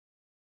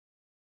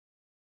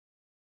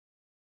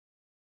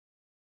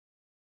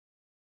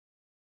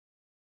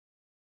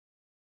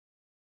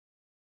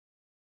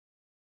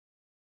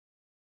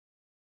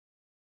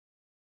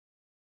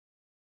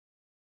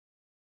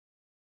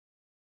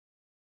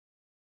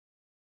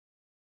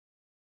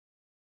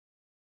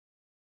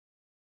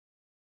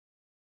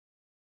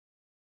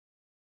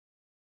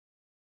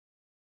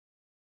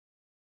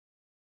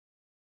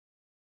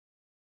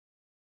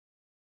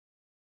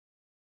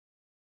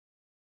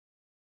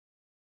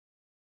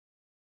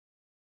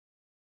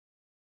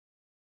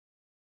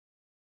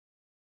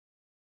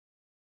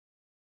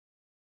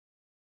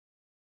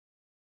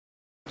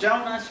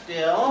Jonah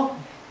still.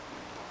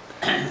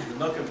 The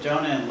book of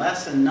Jonah in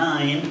lesson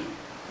 9.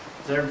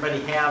 Does everybody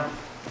have?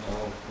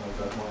 No, I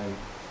got mine.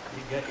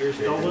 You got yours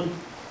stolen?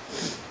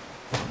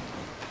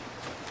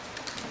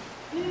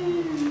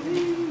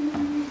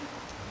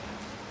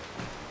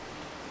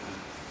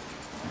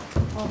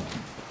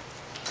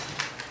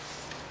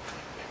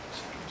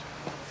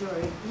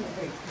 Sorry.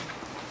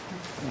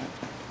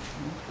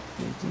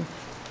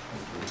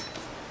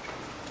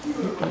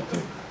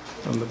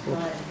 On the book.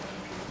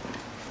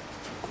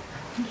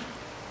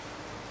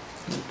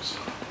 Oops.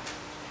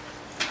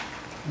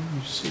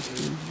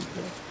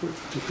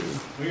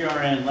 We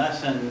are in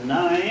lesson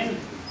 9.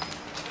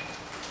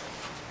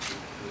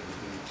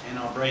 And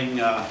I'll bring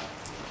you up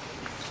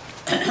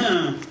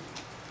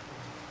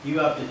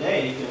to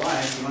date if you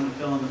like. You want to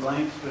fill in the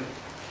blanks?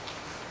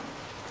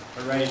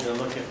 We're ready to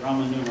look at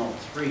Roman numeral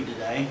 3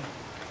 today.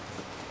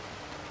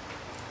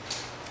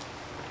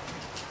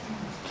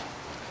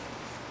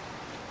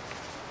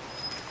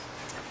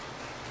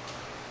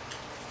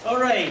 All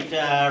right,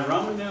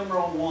 Roman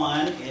numeral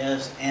 1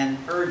 is an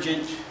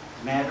urgent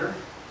matter.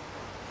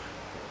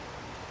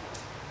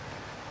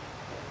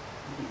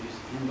 You can use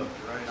the handbook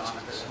to write on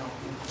it. That'll help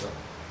you.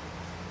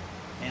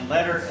 And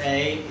letter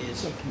A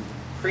is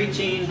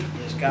preaching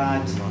is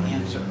God's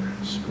answer.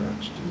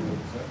 Scratched.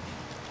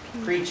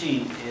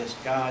 Preaching is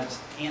God's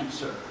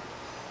answer.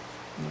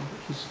 No,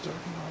 he's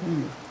starting all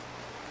over.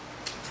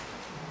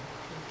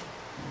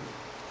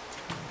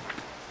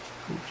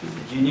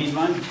 Did you need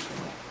one?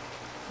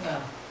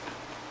 Yeah.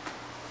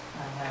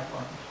 I have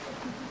one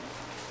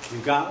You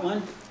got one?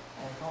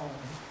 at home.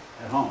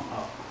 At home,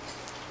 oh.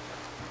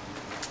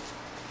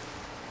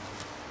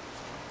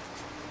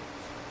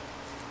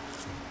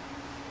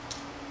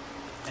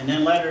 And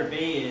then letter B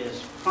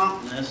is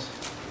promptness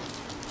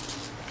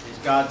is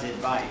God's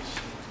advice.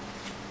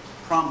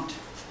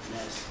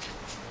 Promptness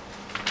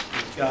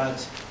is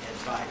God's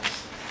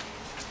advice.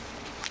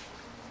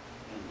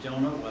 And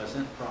Jonah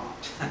wasn't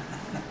prompt.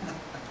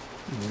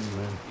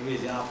 Amen. He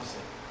was the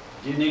opposite.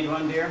 Do you need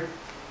one, dear?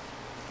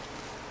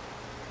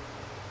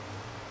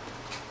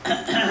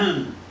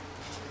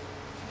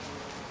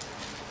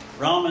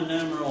 Roman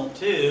numeral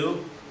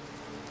 2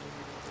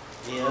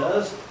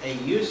 is a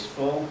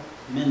useful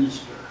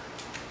minister.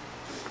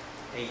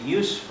 A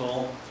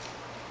useful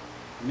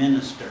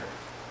minister.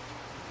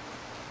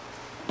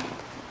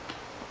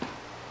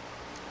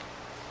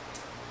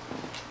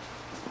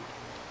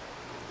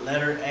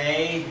 Letter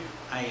A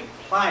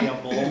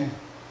pliable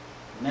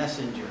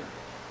messenger.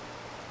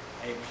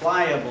 A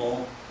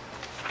pliable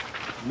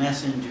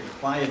messenger.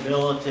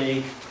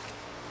 Pliability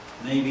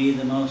may be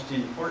the most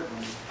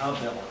important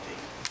ability.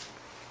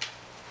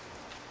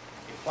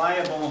 A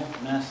pliable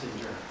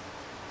messenger.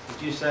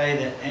 Would you say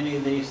that any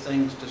of these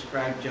things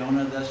describe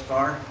Jonah thus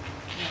far?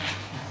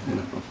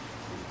 No.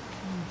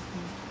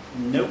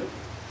 Nope.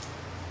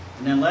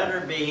 And then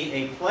letter B,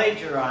 a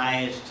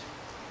plagiarized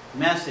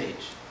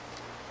message.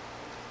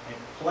 A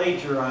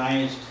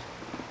plagiarized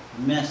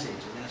message.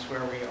 And that's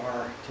where we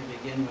are to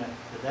begin with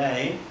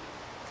today.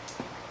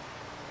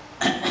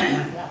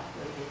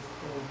 Exactly, it's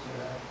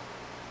plagiarized.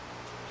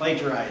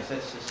 Plagiarize,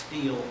 that's to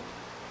steal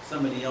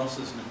somebody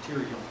else's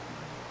material.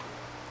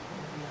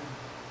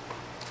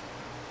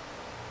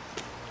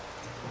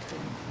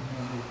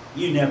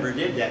 You never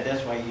did that,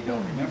 that's why you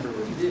don't remember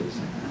what it is.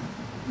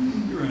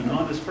 You're an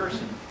honest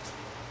person.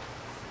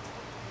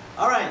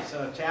 All right,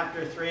 so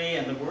chapter 3,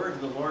 and the word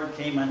of the Lord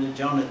came unto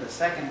Jonah the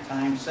second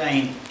time,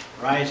 saying,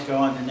 Rise,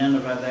 go unto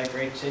Nineveh, that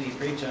great city,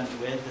 preach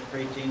unto it the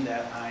preaching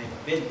that I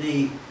bid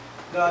thee.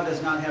 God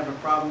does not have a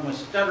problem with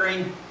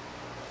stuttering,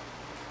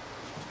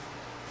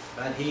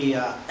 but he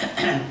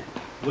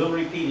will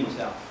repeat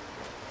himself,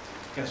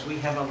 because we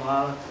have a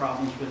lot of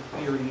problems with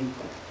hearing,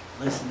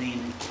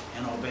 listening,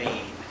 and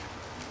obeying,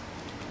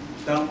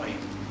 don't we?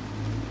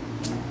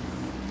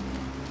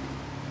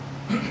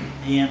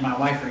 And my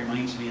wife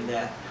reminds me of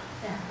that.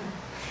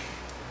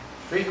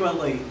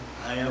 Frequently,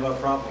 I have a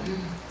problem.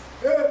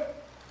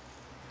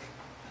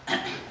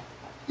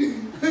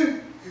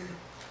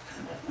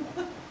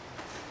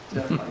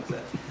 Jeff likes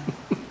that.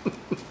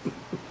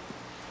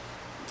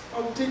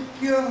 I'll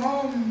take you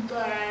home,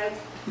 Dad.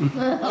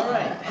 All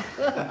right.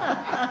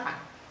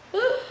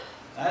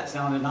 That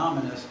sounded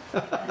ominous.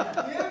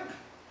 Yep.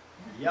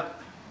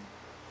 Yep.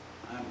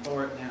 I'm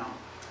for it now.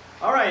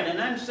 All right, an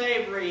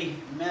unsavory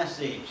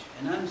message.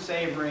 An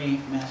unsavory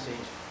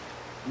message.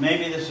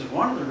 Maybe this is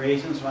one of the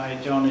reasons why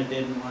Jonah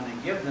didn't want to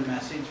give the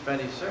message, but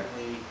he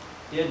certainly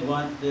did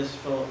want this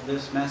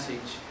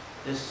message,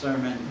 this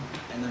sermon,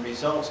 and the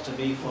results to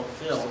be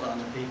fulfilled on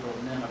the people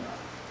of Nineveh.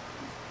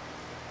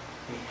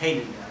 He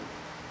hated them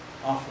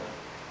awfully.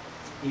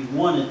 He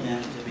wanted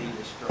them to be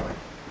destroyed.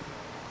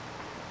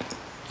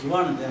 He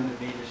wanted them to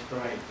be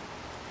destroyed.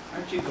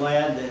 Aren't you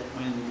glad that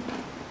when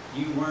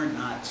you were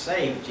not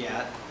saved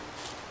yet,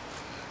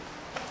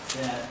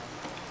 that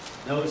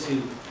those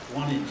who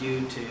wanted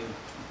you to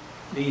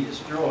be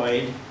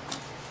destroyed,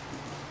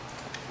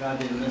 God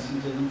didn't listen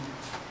to them?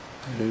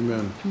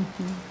 Amen.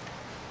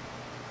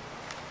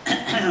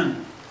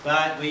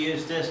 But we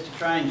use this to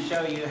try and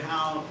show you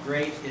how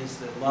great is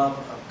the love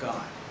of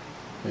God.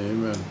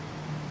 Amen.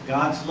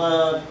 God's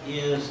love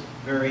is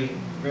very,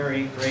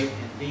 very great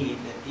indeed,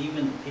 that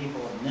even the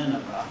people of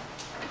Nineveh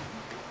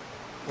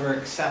were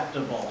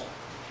acceptable.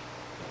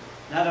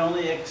 Not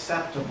only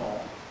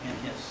acceptable in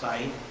his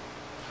sight,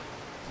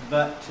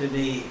 but to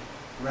be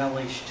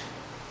relished,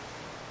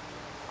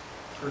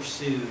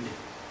 pursued.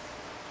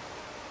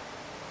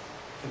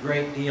 A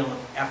great deal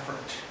of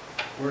effort,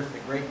 worth a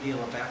great deal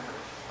of effort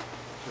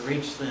to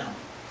reach them.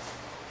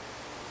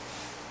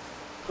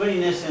 Putting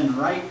this in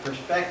right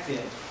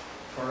perspective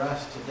for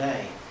us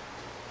today,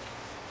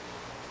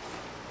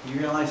 you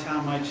realize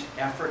how much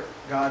effort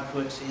God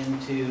puts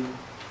into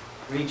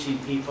reaching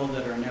people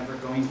that are never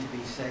going to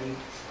be saved?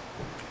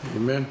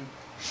 Amen.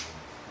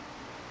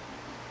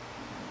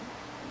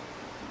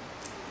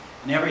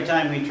 And every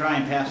time we try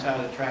and pass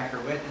out a tract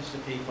or witness to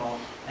people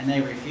and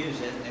they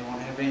refuse it and they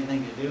won't have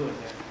anything to do with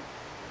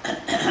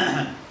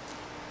it,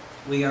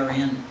 we are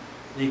in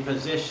the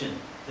position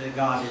that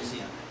God is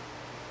in.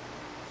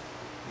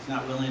 He's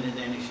not willing that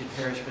any should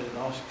perish, but that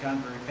all should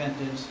come to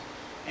repentance.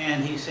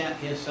 And he sent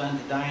his Son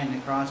to die on the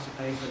cross to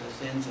pay for the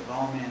sins of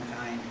all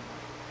mankind,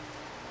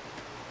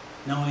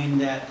 knowing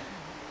that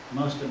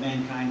most of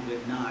mankind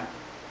would not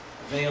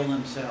avail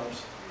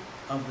themselves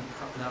of the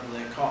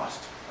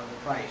cost, of the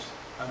price,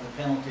 of the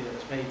penalty that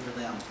was paid for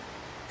them.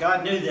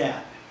 God knew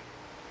that,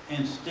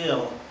 and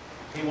still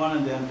he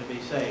wanted them to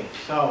be saved.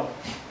 So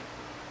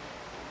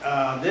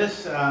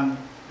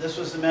this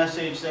was the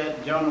message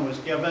that Jonah was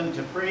given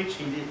to preach.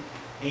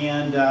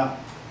 The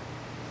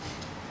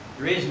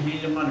reason he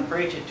didn't want to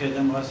preach it to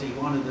them was he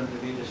wanted them to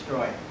be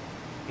destroyed.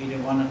 He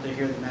didn't want them to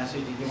hear the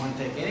message. He didn't want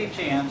to take any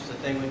chance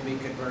that they would be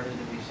converted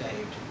and be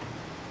saved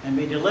and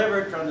be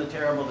delivered from the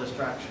terrible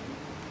destruction.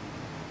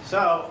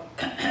 So,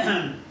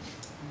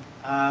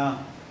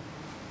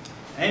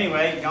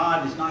 anyway,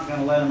 God is not going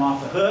to let them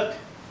off the hook.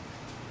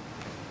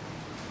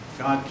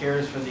 God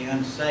cares for the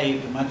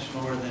unsaved much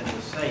more than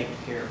the saved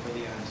care for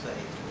the unsaved,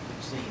 it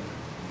would seem.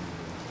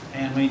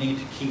 And we need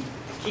to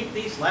keep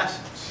these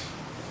lessons.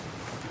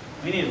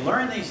 We need to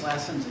learn these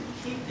lessons and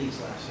keep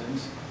these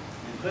lessons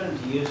and put them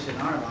to use in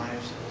our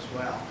lives as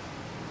well,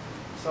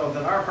 so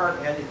that our heart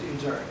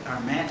attitudes are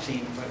matching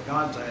what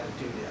God's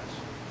attitude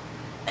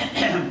is.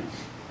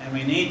 And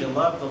we need to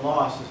love the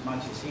lost as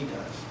much as he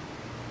does.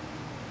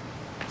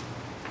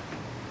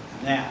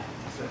 And that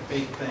is a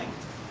big thing.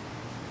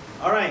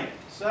 All right,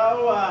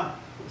 so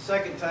the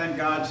second time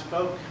God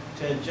spoke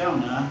to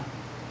Jonah,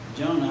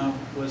 Jonah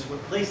was,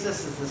 at least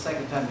this is the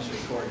second time it's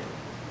recorded.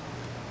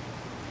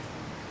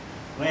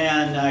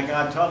 When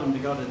God told him to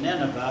go to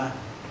Nineveh,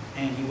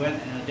 and he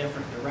went in a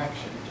different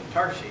direction to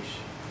Tarshish,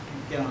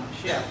 get on the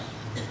ship.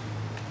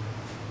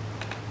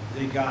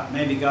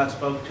 Maybe God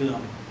spoke to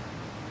him,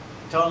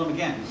 told him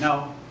again,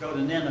 no, go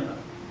to Nineveh.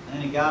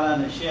 Then he got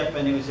on the ship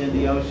and he was in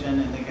the ocean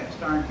and the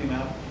storm came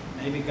up.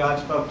 Maybe God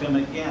spoke to him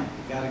again,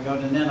 you got to go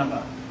to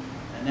Nineveh.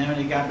 And then when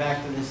he got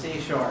back to the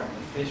seashore,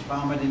 the fish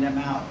vomited him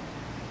out.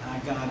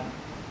 God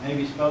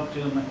maybe spoke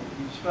to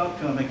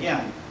him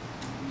again,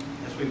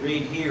 as we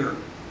read here.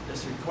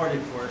 It's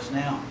recorded for us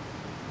now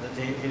that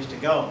he is to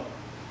go.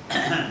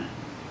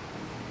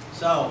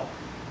 So,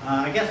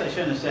 I guess I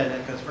shouldn't have said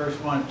that, because verse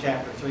 1 of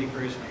chapter 3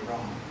 proves me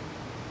wrong.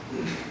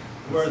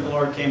 The word of the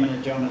Lord came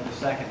into Jonah the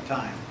second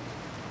time.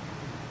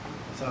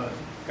 So,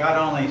 God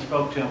only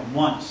spoke to him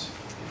once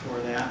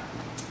before that.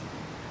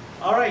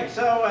 All right,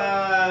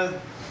 so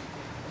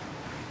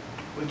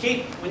we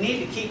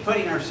need to keep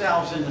putting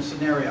ourselves in the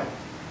scenario.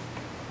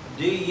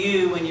 Do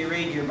you, when you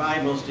read your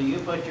Bibles, do you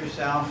put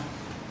yourself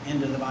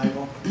into the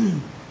Bible,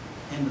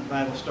 into the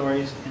Bible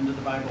stories, into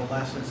the Bible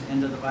lessons,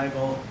 into the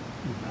Bible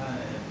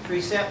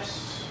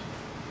precepts,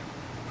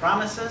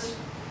 promises?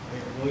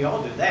 We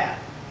all do that.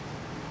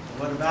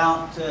 What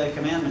about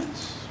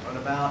commandments? What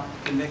about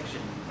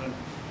conviction?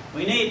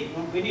 We need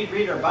to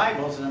read our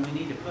Bibles, and we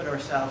need to put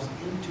ourselves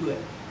into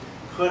it.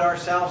 Put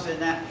ourselves in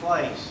that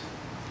place.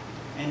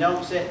 And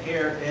don't sit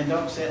here and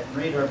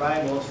read our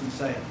Bibles and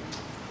say,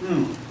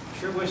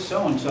 sure wish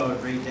so-and-so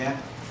would read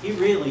that. He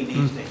really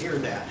needs to hear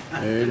that.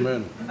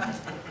 Amen.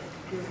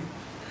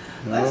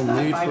 That's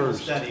not need Bible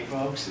first. study,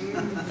 folks.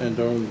 And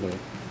only.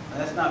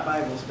 That's not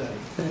Bible study.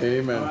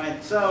 Amen. All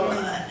right, so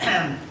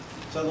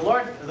so the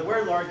word of the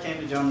Lord came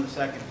to Jonah the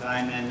second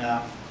time,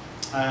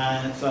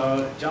 and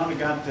so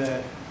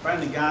Jonah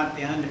finally got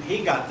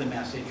the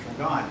message from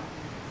God.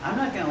 I'm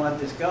not going to let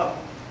this go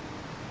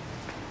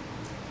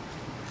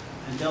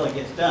until it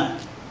gets done.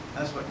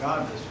 That's what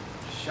God was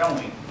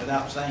showing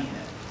without saying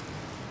it.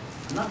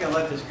 I'm not going to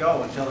let this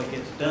go until it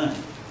gets done.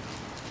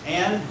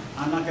 And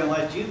I'm not going to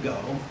let you go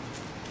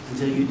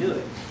until you do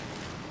it.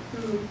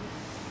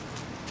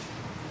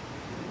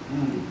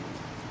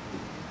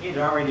 He'd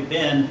already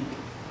been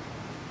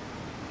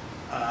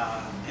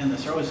in the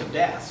throes of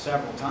death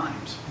several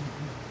times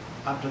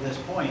up to this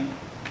point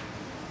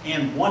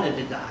and wanted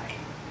to die.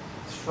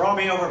 Throw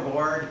me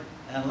overboard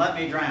and let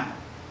me drown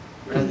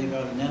rather than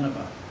go to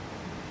Nineveh.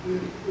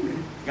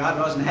 God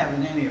wasn't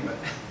having any of it.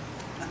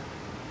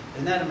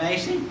 Isn't that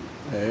amazing?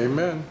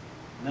 Amen.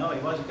 No, he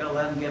wasn't going to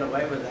let him get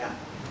away with that.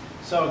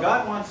 So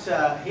God wants,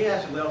 he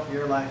has a will for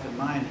your life and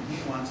mine, and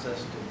he wants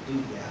us to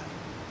do that.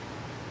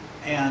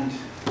 And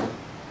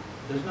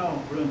there's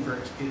no room for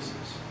excuses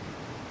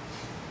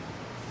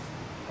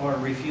or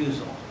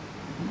refusal.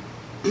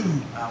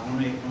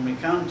 When we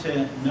come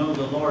to know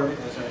the Lord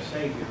as our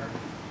Savior,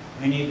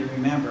 we need to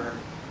remember,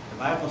 the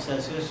Bible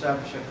says,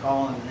 whosoever shall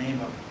call on the name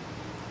of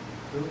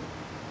who?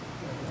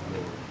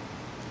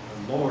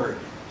 The Lord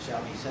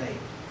shall be saved.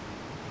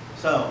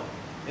 So,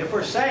 if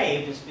we're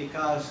saved, it's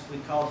because we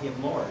called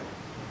him Lord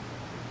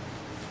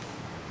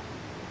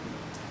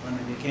when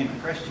we became a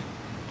Christian.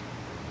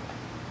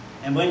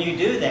 And when you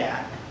do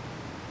that,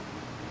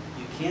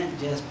 you can't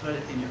just put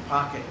it in your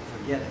pocket and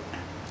forget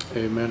it.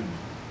 Amen.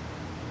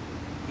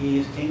 He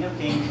is King of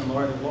Kings and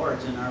Lord of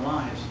Lords in our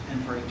lives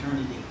and for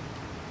eternity.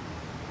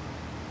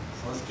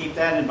 So let's keep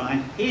that in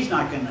mind. He's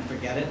not going to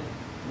forget it.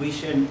 We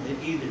shouldn't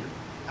either.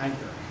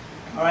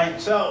 All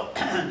right, so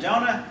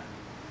Jonah,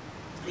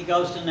 he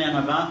goes to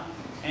Nineveh,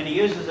 and he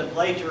uses a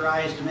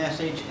plagiarized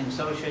message, and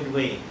so should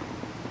we.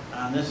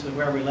 This is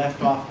where we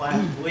left off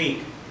last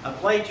week. A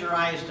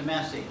plagiarized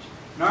message.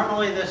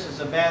 Normally this is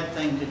a bad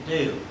thing to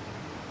do.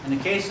 In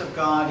the case of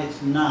God,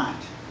 it's not.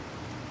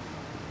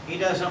 He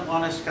doesn't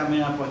want us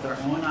coming up with our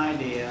own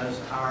ideas,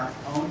 our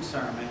own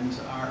sermons,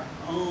 our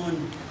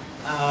own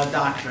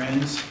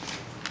doctrines.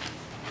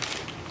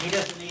 He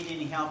doesn't need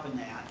any help in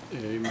that.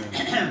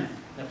 Amen.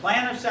 The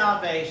plan of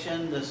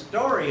salvation, the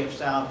story of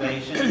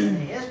salvation, and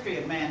the history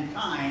of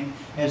mankind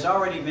has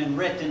already been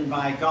written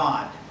by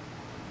God.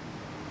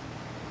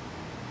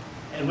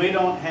 And we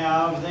don't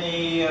have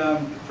the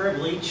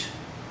privilege,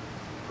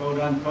 quote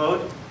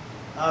unquote,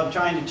 of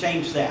trying to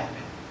change that.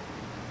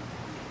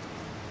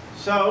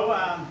 So,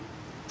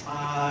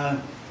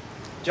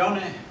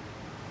 Jonah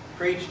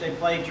preached a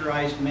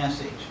plagiarized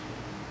message.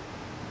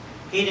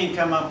 He didn't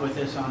come up with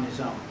this on his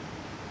own.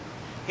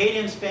 He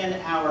didn't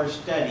spend hours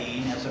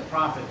studying as a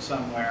prophet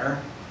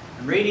somewhere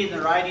and reading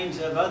the writings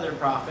of other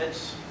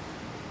prophets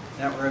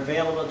that were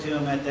available to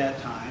him at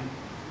that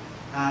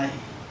time.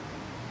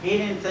 He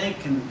didn't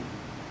think and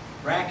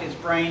rack his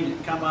brain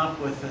to come up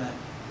with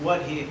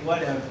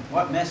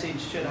what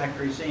message should I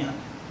present.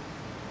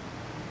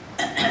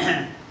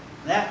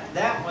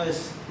 That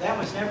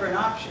was never an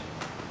option,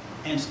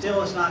 and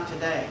still is not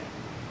today.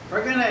 If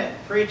we're going to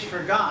preach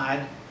for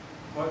God,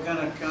 we're going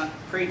to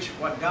preach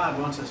what God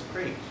wants us to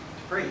preach.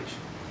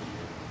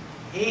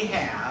 He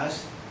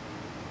has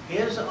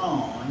his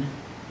own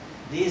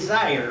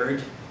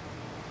desired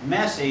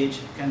message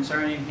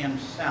concerning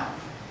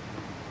himself.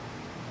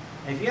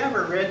 Have you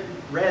ever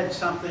read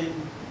something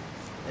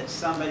that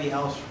somebody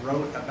else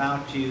wrote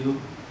about you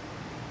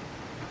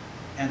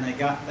and they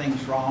got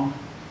things wrong?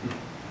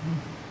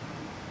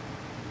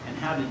 And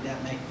how did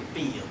that make you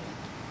feel?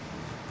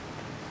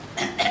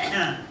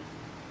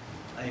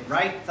 They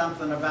write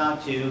something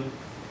about you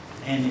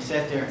and you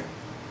sit there,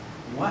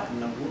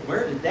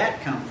 where did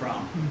that come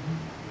from?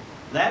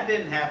 That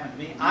didn't happen to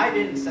me. I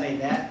didn't say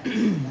that.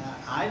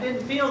 I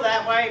didn't feel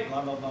that way,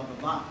 blah, blah, blah, blah,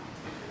 blah.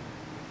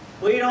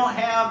 We don't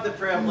have the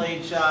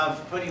privilege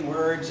of putting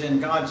words in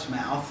God's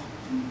mouth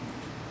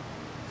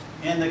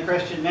in the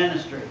Christian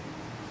ministry.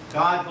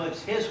 God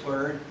puts his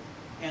word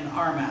in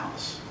our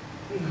mouths.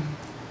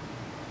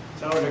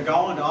 So to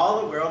go into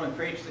all the world and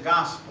preach the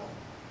gospel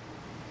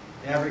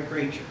to every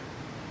creature.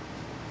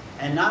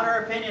 And not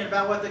our opinion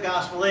about what the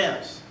gospel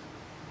is.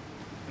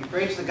 We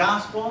preach the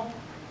gospel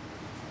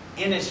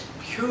in its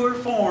pure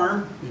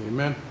form.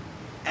 Amen.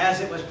 As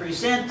it was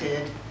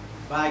presented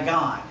by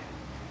God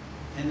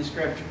in the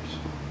scriptures.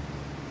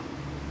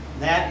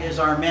 That is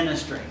our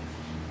ministry.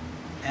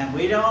 And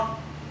we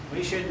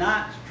should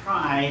not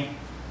try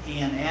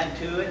and add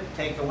to it,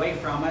 take away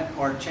from it,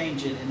 or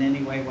change it in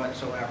any way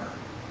whatsoever.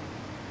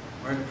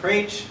 We're to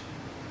preach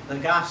the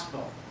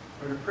gospel.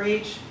 We're to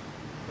preach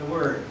the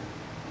word.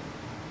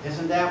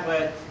 Isn't that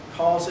what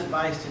Paul's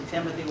advice to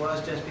Timothy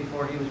was just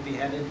before he was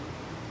beheaded?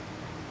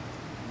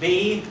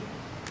 Be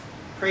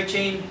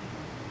preaching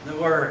the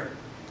word.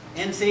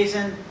 In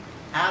season,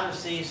 out of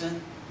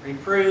season,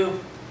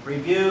 reprove,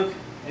 rebuke,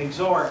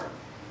 exhort.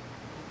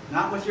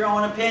 Not with your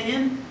own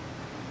opinion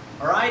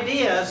or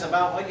ideas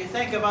about what you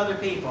think of other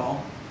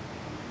people,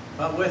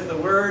 but with the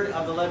word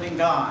of the living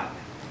God.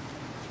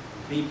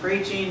 Be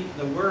preaching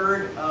the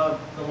word of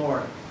the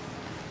Lord.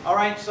 All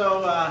right,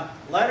 so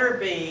letter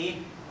B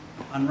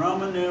on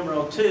Roman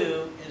numeral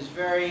 2 is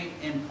very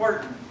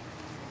important.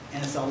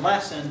 And it's a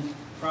lesson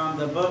from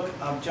the book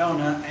of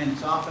Jonah, and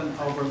it's often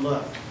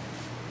overlooked.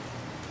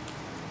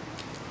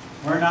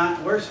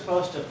 We're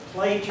supposed to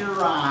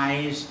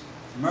plagiarize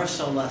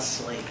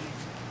mercilessly.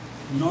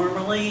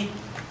 Normally,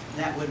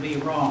 that would be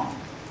wrong.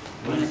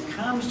 When it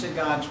comes to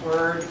God's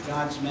word,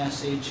 God's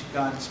message,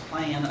 God's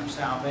plan of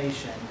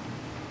salvation,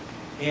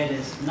 it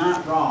is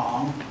not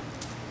wrong,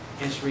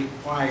 it's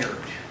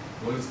required.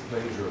 What is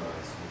plagiarized?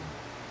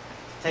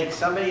 Take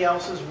somebody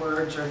else's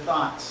words or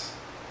thoughts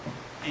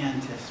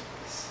and to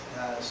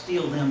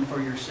steal them for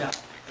yourself,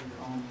 for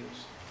your own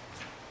use.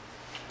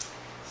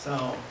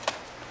 So,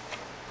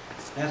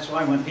 That's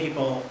why when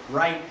people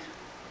write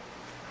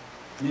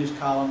a news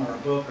column or a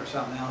book or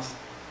something else,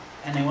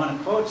 and they want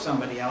to quote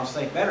somebody else,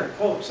 they better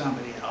quote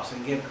somebody else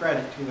and give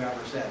credit to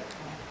whoever said it.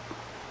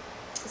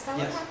 Is that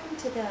Yes. what happened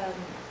to the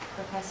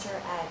professor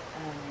at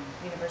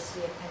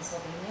University of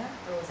Pennsylvania,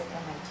 or was it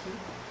MIT?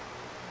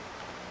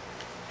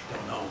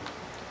 Don't know.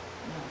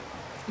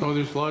 No. Oh,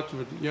 there's lots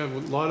of it. Yeah, a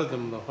lot of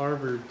them. The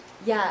Harvard,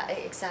 Yeah,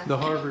 exactly.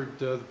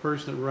 the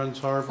person that runs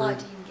Harvard,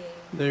 Claudine Gay.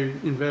 they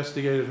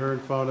investigated her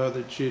and found out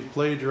that she had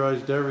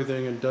plagiarized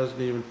everything and doesn't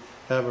even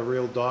have a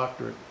real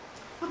doctorate.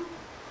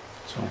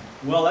 So,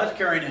 Well, that's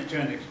carrying it to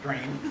an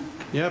extreme.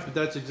 yeah, but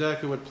that's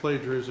exactly what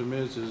plagiarism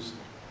is,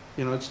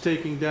 you know, it's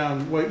taking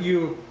down what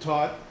you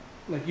taught.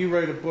 Like you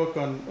write a book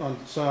on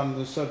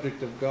the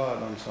subject of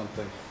God on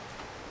something,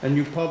 and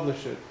you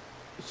publish it.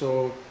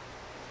 So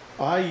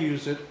I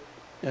use it,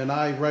 and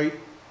I write,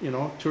 you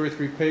know, 2 or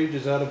 3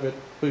 pages out of it,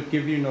 but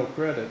give you no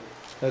credit.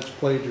 That's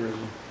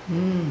plagiarism.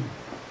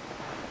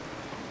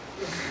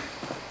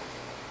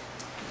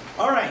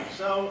 All right,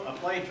 so a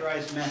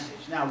plagiarized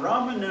message. Now,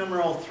 Roman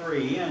numeral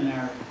 3 in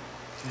our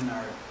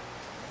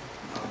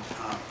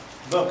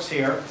books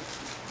here,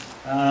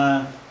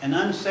 an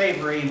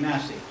unsavory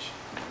message.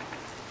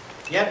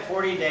 Yet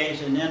 40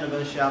 days and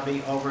Nineveh shall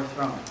be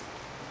overthrown.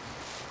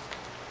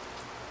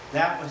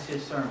 That was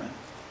his sermon.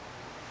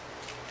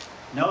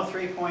 No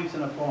 3 points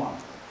in a poem.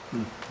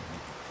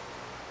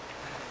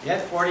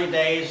 Yet 40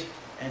 days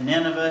and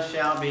Nineveh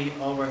shall be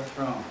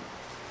overthrown.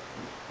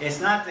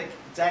 It's not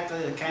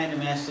exactly the kind of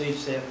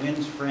message that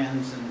wins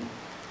friends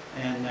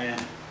and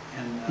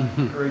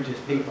encourages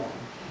people.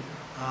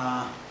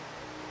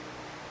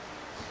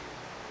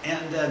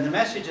 The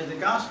message of the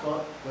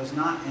gospel was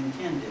not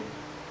intended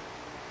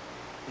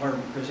or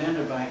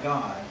presented by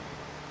God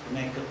to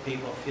make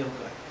people feel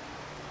good.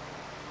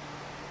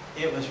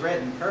 It was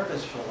written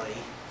purposefully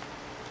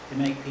to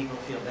make people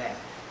feel bad,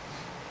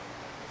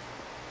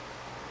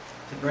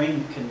 to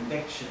bring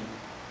conviction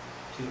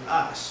to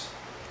us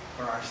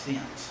for our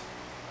sins.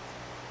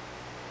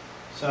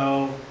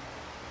 So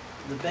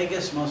the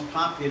biggest, most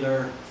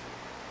popular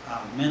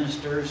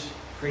ministers,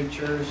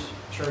 preachers,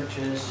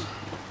 churches,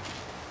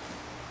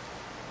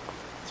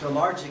 to a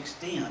large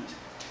extent,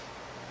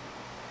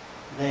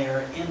 they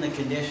are in the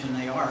condition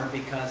they are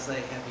because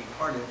they have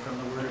departed from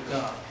the Word of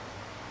God.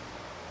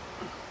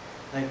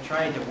 They've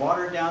tried to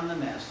water down the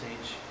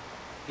message,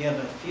 give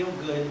a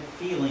feel-good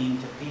feeling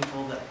to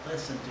people that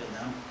listen to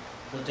them,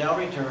 that they'll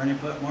return and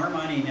put more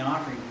money in the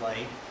offering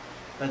plate.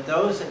 But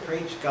those that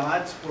preach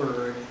God's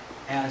Word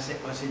as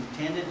it was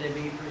intended to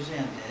be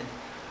presented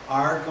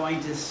are going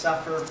to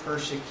suffer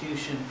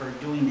persecution for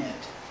doing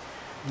it.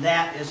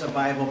 That is a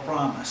Bible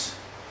promise.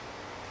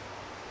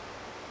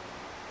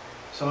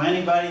 So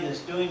anybody that's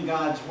doing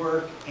God's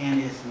work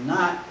and is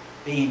not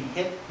being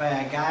hit by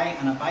a guy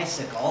on a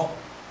bicycle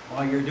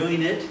while you're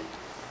doing it,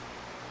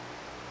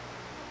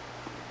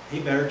 he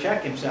better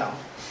check himself.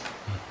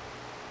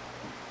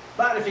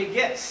 But if he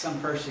gets some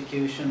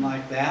persecution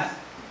like that,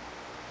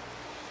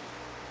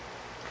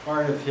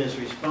 part of his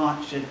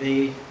response should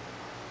be,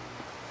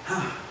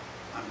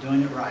 I'm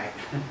doing it right.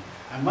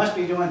 I must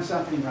be doing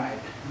something right.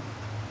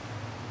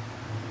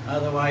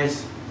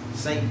 Otherwise,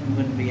 Satan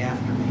wouldn't be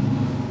after me.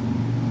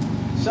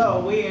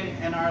 So we,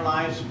 in our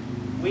lives,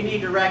 we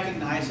need to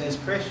recognize as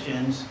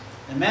Christians,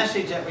 the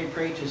message that we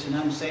preach is an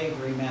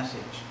unsavory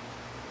message.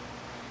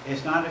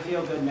 It's not a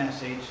feel-good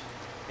message.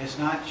 It's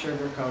not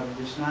sugar-coated.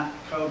 It's not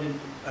coated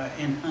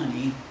in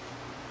honey.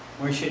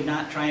 We should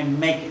not try and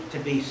make it to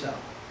be so.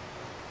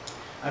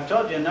 I've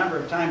told you a number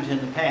of times in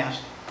the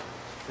past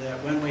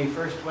that when we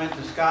first went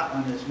to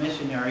Scotland as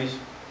missionaries,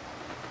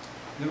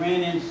 we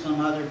ran into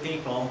some other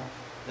people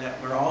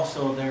that were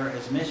also there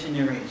as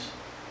missionaries.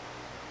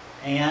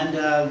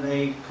 And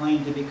they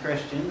claimed to be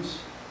Christians,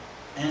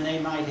 and they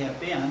might have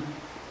been.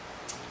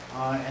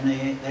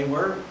 And they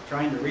were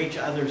trying to reach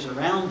others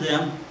around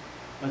them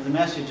with the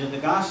message of the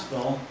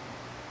gospel.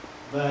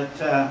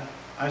 But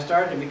I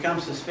started to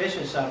become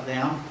suspicious of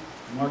them,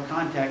 the more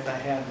contact I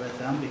had with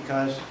them,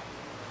 because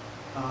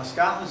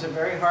Scotland's a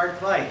very hard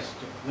place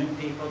to win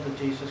people to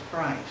Jesus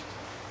Christ.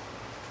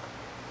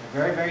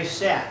 They're very, very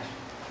set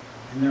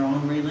in their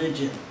own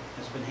religion.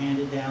 It's been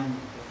handed down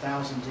for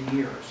thousands of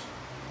years.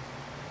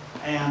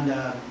 And,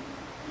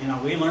 you know,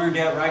 we learned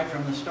that right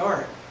from the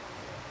start.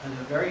 It's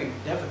a very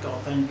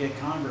difficult thing to get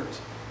converts.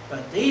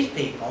 But these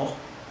people,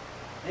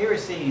 they were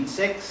seeing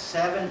 6,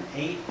 7,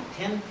 8,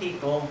 10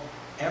 people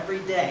every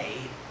day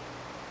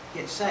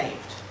get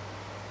saved.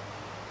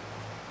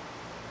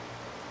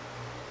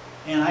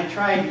 And I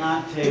tried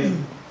not to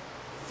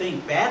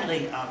think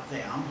badly of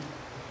them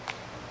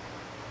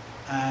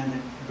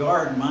and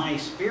guard my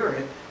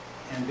spirit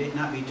and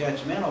not be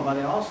judgmental, but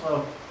I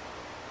also,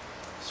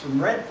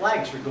 some red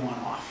flags were going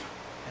off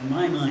in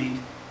my mind.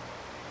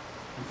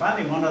 And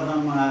finally one of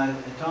them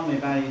told me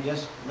about it. He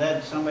just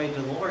led somebody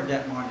to the Lord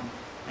that morning.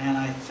 And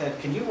I said,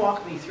 can you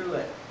walk me through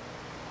it?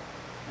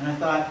 And I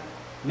thought,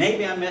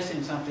 maybe I'm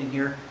missing something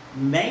here.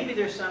 Maybe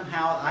there's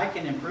somehow I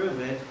can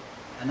improve it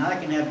and I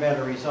can have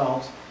better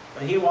results.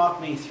 But he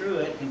walked me through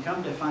it, and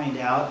come to find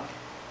out,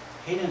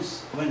 he didn't,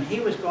 when he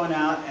was going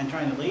out and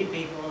trying to lead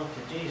people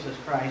to Jesus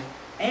Christ,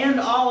 and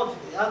all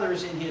of the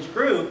others in his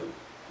group,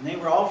 and they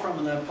were all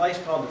from a place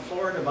called the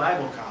Florida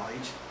Bible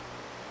College,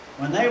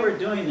 when they were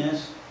doing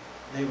this,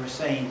 they were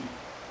saying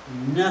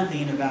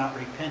nothing about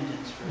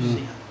repentance for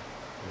sin.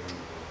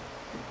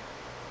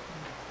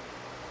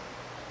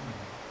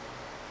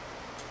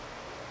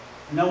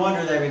 No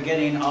wonder they were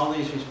getting all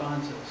these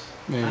responses.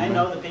 Amen. I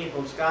know the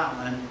people of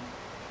Scotland,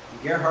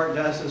 Gerhard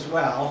does as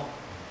well,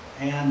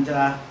 and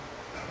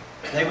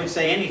they would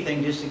say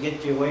anything just to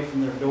get you away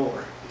from their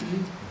door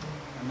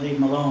and leave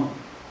them alone.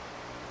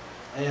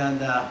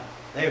 And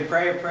they would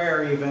pray a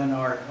prayer even,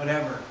 or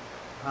whatever.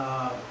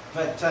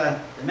 But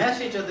the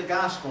message of the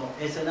gospel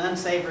is an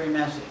unsavory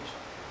message.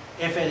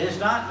 If it is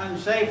not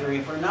unsavory,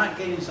 if we're not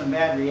getting some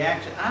bad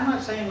reaction, I'm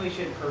not saying we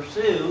should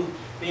pursue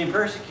being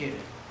persecuted,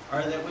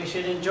 or that we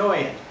should enjoy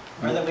it,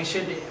 or that we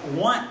should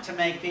want to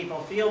make people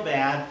feel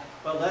bad,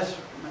 but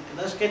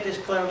let's get this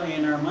clearly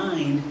in our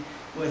mind.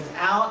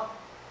 Without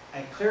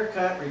a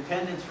clear-cut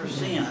repentance for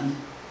sin,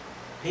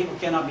 people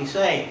cannot be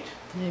saved.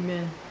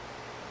 Amen.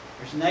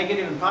 There's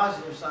negative and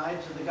positive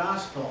sides of the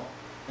gospel.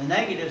 The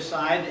negative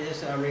side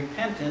is a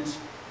repentance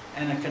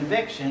and a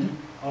conviction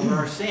over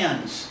our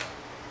sins.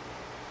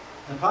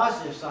 The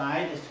positive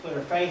side is to put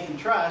our faith and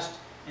trust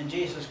in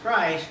Jesus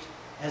Christ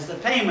as the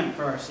payment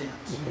for our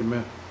sins.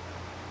 Amen.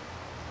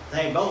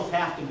 They both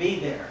have to be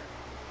there.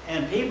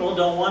 And people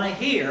don't want to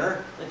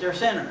hear that they're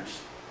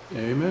sinners.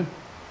 Amen.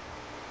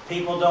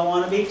 People don't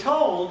want to be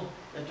told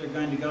that they're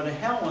going to go to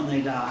hell when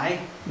they die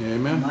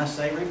Amen. unless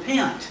they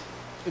repent.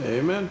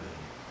 Amen.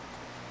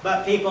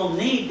 But people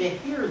need to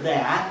hear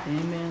that,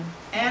 Amen.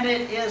 and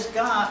it is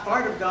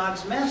part of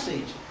God's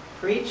message.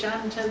 Preach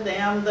unto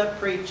them the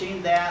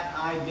preaching that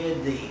I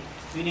bid thee.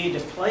 We need to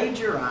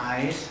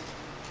plagiarize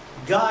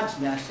God's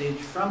message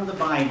from the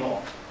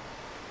Bible,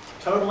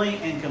 totally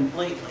and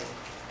completely,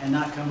 and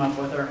not come up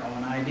with our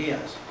own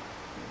ideas.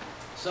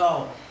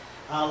 So,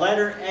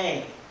 letter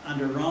A,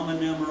 under Roman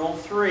numeral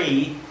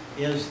 3,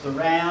 is the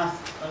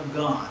wrath of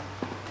God.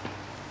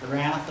 The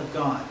wrath of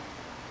God.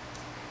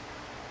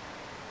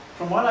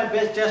 From what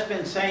I've just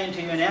been saying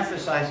to you and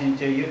emphasizing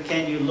to you,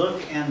 can you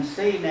look and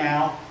see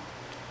now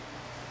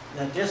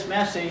that this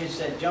message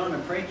that Jonah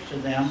preached to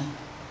them,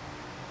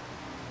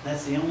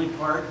 that's the only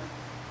part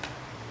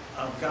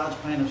of God's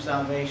plan of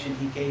salvation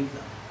he gave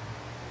them.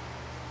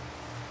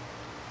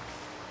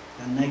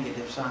 The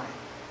negative side.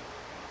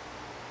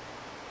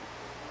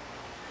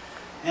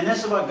 And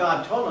this is what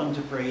God told him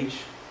to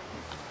preach.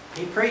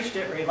 He preached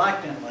it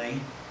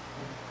reluctantly.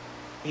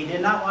 He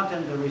did not want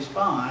them to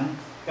respond.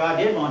 God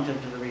did want them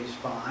to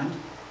respond,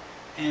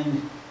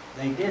 and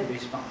they did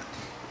respond.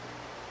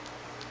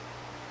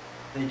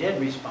 They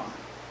did respond,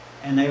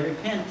 and they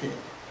repented.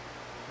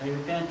 They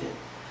repented.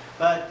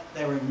 But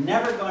they were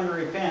never going to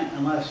repent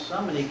unless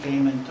somebody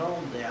came and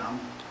told them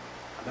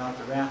about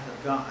the wrath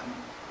of God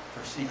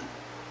for sin.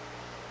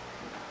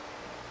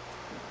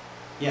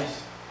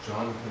 Yes?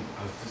 Jonathan,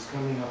 I was just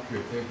coming up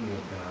here thinking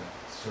of that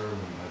sermon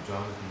by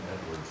Jonathan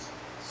Edwards,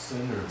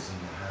 Sinners in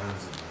the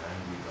Hands of an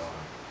Angry God.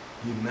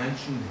 He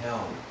mentioned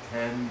hell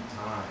 10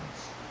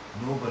 times.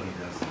 Nobody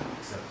does that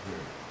except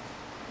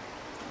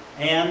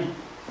here. And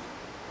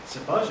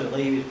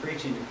supposedly he was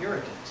preaching to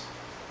Puritans.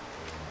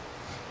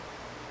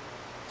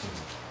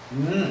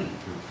 Good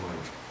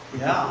point.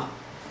 Yeah.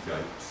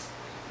 Yikes.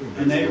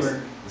 And they You're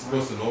were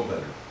supposed to know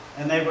better.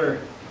 And they were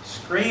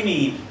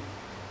screaming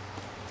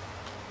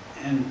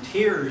and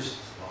tears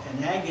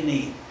and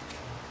agony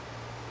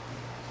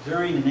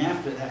during and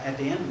after that, at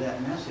the end of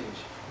that message,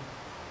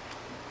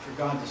 for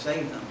God to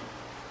save them.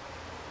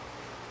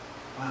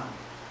 Wow.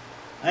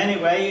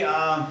 Anyway,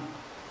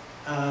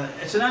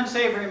 it's an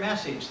unsavory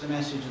message, the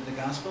message of the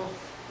gospel.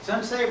 It's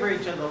unsavory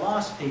to the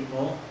lost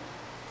people,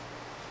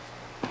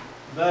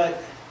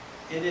 but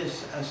it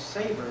is a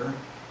savor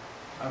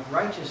of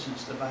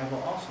righteousness, the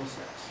Bible also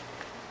says,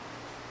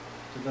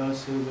 to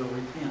those who will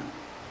repent.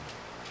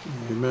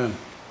 Amen.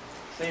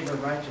 Savor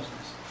of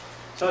righteousness.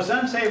 So it's an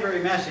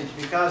unsavory message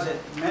because it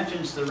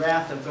mentions the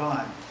wrath of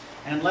God.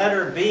 And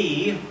letter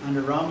B,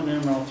 under Roman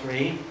numeral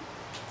 3,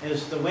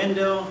 is the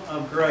window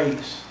of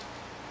grace.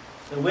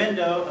 The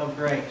window of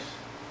grace.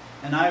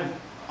 And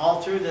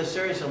all through this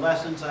series of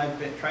lessons,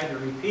 I've tried to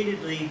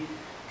repeatedly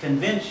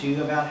convince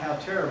you about how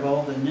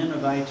terrible the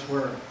Ninevites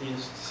were, the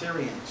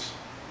Assyrians,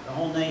 the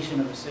whole nation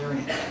of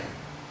Assyrians.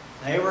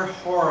 They were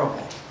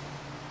horrible,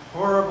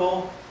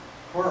 horrible,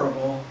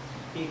 horrible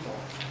people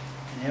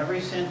in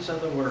every sense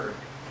of the word.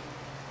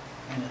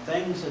 And the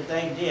things that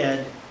they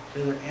did to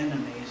their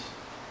enemies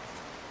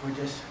were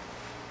just...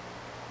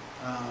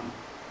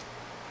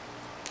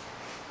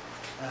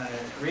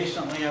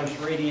 recently I was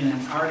reading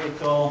an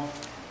article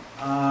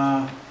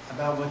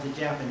about what the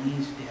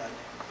Japanese did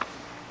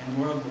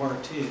in World War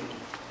II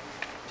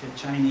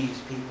to Chinese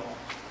people.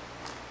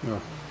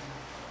 Oh.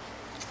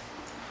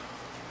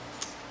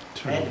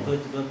 I had to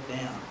put the book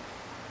down.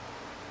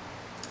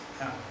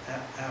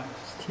 That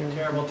was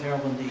terrible,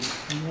 terrible indeed.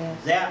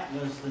 Yes. That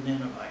was the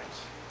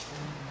Ninevites.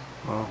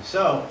 Wow.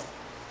 So,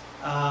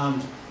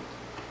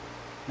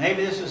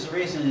 Maybe this is the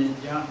reason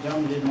that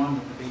Jonah didn't want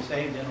them to be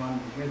saved, didn't want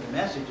them to hear the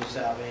message of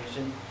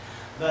salvation,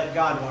 but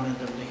God wanted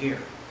them to hear.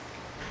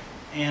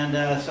 And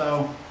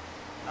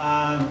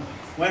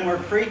when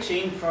we're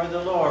preaching for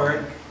the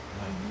Lord,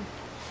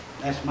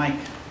 that's Mike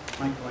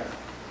Blair.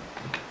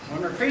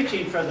 When we're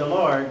preaching for the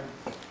Lord,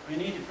 we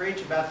need to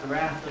preach about the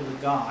wrath of the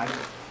God,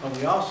 but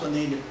we also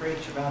need to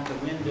preach about the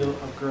window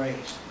of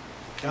grace.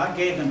 God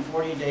gave them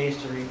 40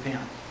 days to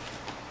repent.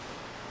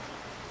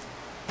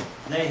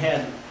 They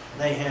had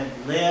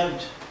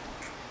lived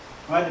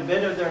quite a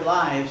bit of their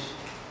lives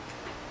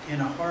in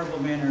a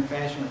horrible manner and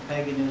fashion with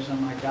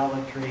paganism,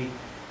 idolatry,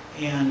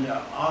 and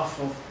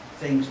awful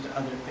things to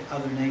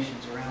other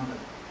nations around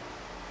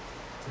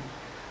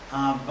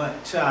them.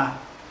 But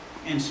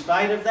in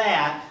spite of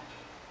that,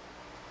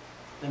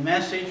 the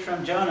message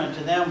from Jonah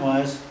to them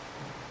was,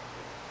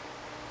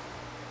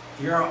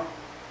 you're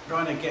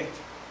going to get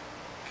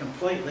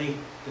completely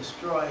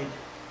destroyed,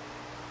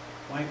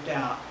 wiped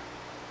out,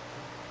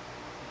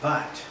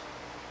 but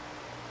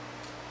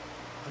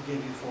I'll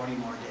give you 40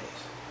 more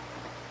days.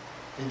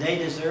 Did they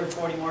deserve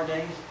 40 more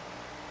days?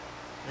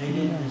 They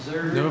didn't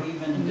deserve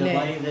even the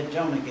delay that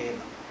Jonah gave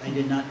them. They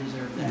did not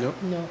deserve that. Nope.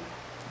 No.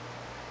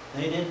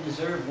 They didn't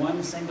deserve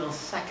one single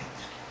second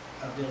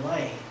of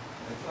delay.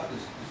 I thought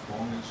as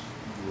long as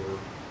you were,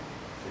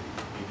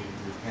 you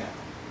didn't repent.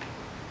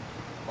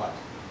 But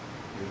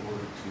in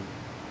order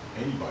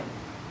to anybody,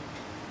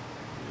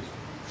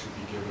 should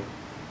be given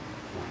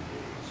 40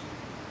 days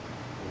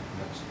or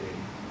the next day.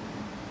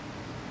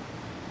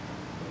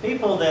 The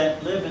people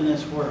that live in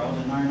this world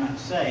and are not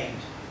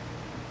saved,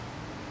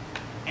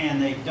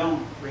 and they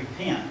don't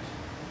repent,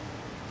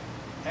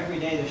 every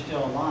day they're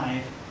still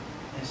alive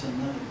is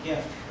another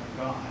gift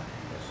from God.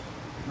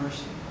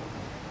 Mercy.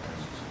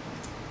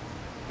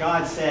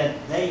 God said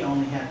they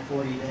only had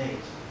 40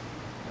 days.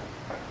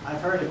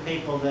 I've heard of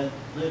people that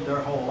lived their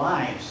whole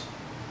lives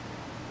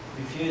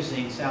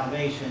refusing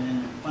salvation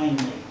and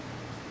finally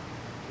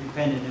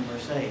repented and were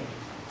saved.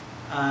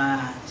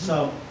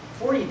 So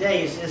 40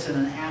 days isn't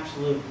an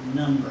absolute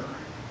number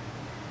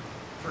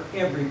for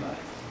everybody.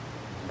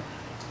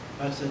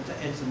 But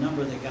it's a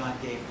number that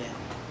God gave them.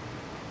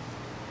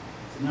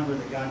 It's a number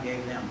that God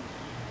gave them.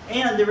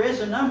 And there is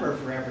a number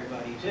for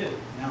everybody too,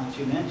 now that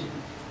you mention it.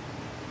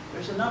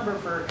 There's a number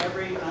for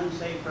every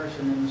unsaved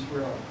person in this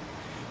world.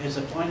 It's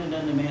appointed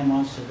unto man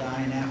once to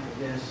die, and after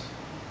this,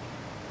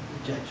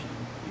 the judgment.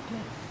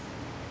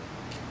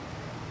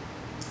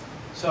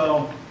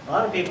 So, a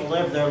lot of people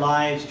live their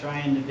lives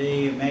trying to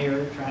be a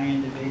mayor,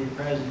 trying to be the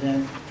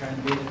president, trying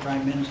to be the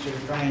prime minister,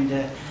 trying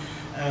to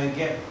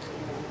get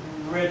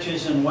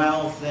riches and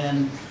wealth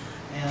and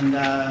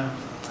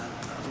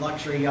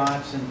luxury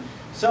yachts and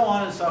so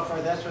on and so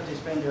forth. That's what they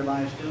spend their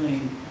lives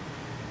doing.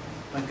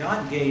 But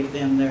God gave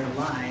them their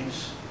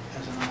lives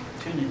as an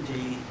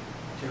opportunity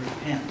to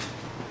repent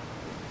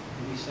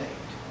and be saved.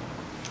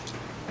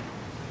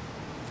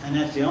 And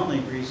that's the only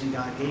reason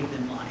God gave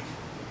them life.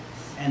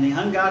 And the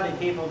ungodly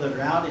people that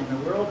are out in the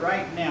world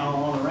right now,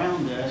 all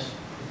around us,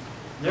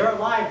 they're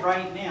alive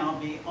right now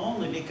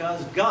only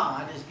because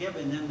God has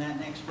given them that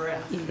next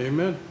breath.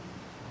 Amen.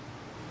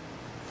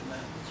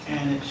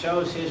 And it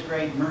shows His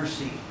great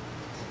mercy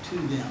to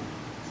them.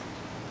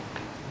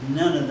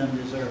 None of them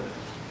deserve it.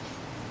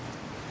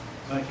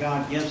 But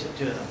God gives it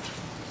to them.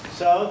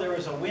 So there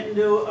is a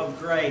window of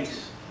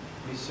grace.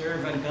 We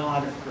serve a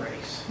God of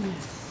grace.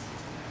 Yes.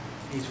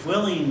 He's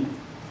willing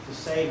to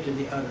save to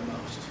the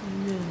uttermost.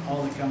 Amen.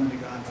 All that come to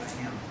God by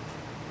Him.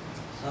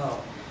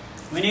 So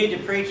we need to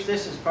preach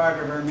this as part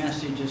of our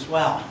message as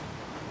well.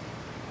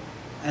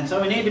 And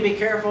so we need to be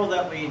careful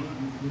that we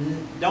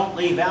don't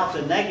leave out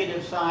the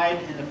negative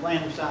side in the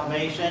plan of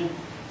salvation.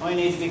 We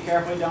need to be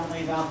careful we don't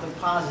leave out the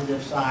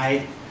positive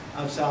side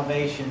of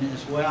salvation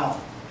as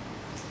well.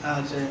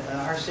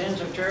 Our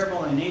sins are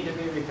terrible and need to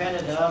be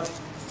repented of,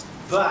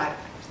 but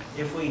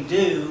if we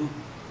do,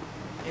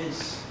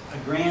 it's a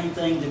grand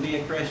thing to be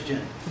a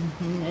Christian.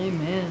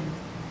 Amen.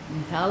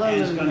 Hallelujah.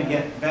 And it's going to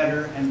get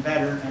better and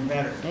better and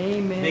better.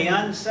 Amen. The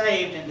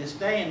unsaved, and to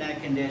stay in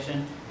that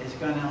condition, is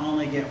going to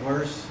only get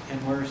worse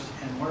and worse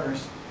and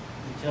worse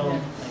until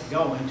they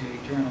go into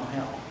eternal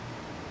hell.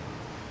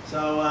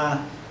 So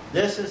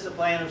this is the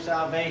plan of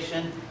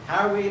salvation.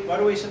 What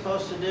are we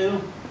supposed to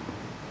do?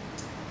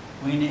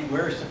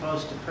 We're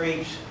supposed to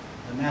preach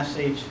the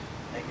message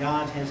that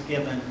God has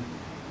given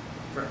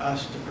for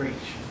us to preach.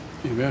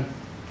 Amen.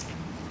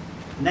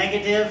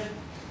 Negative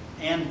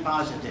and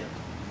positive.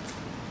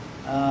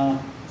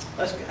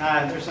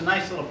 There's a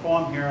nice little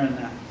poem here in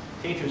the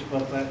teacher's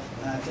booklet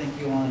that I think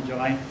you will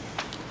enjoy.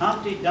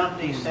 Humpty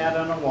Dumpty sat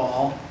on a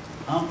wall.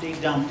 Humpty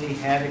Dumpty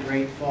had a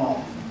great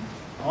fall.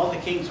 All the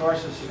king's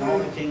horses and all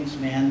the king's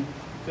men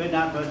could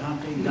not put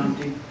Humpty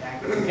Dumpty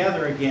back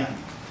together again.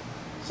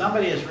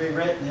 Somebody has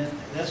rewritten it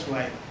this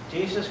way.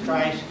 Jesus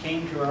Christ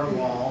came to our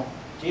wall.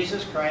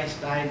 Jesus Christ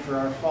died for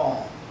our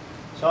fall,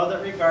 so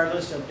that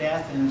regardless of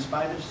death and in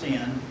spite of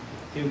sin,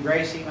 through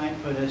grace He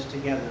might put us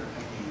together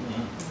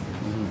again.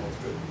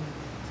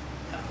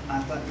 I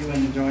thought you would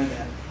enjoy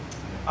that.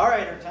 All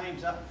right, our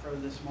time's up for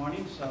this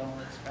morning, so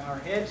let's bow our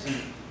heads and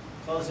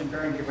close in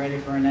prayer and get ready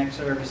for our next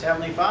service.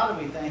 Heavenly Father,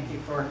 we thank you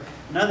for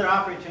another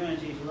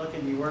opportunity to look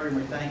into your word, and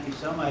we thank you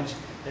so much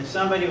that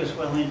somebody was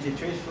willing to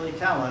truthfully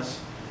tell us,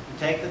 to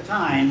take the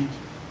time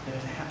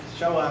to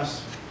show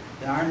us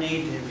our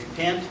need to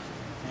repent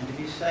and to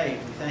be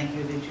saved. We thank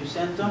you that you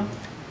sent them.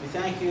 We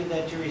thank you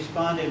that you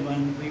responded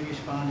when we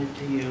responded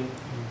to you.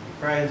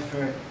 We pray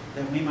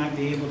that we might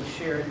be able to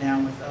share it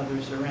now with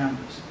others around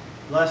us.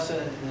 Bless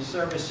the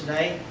service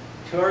today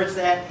towards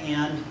that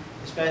end,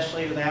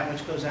 especially that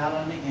which goes out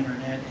on the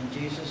internet. In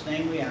Jesus'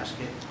 name we ask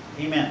it.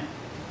 Amen.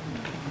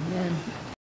 Amen.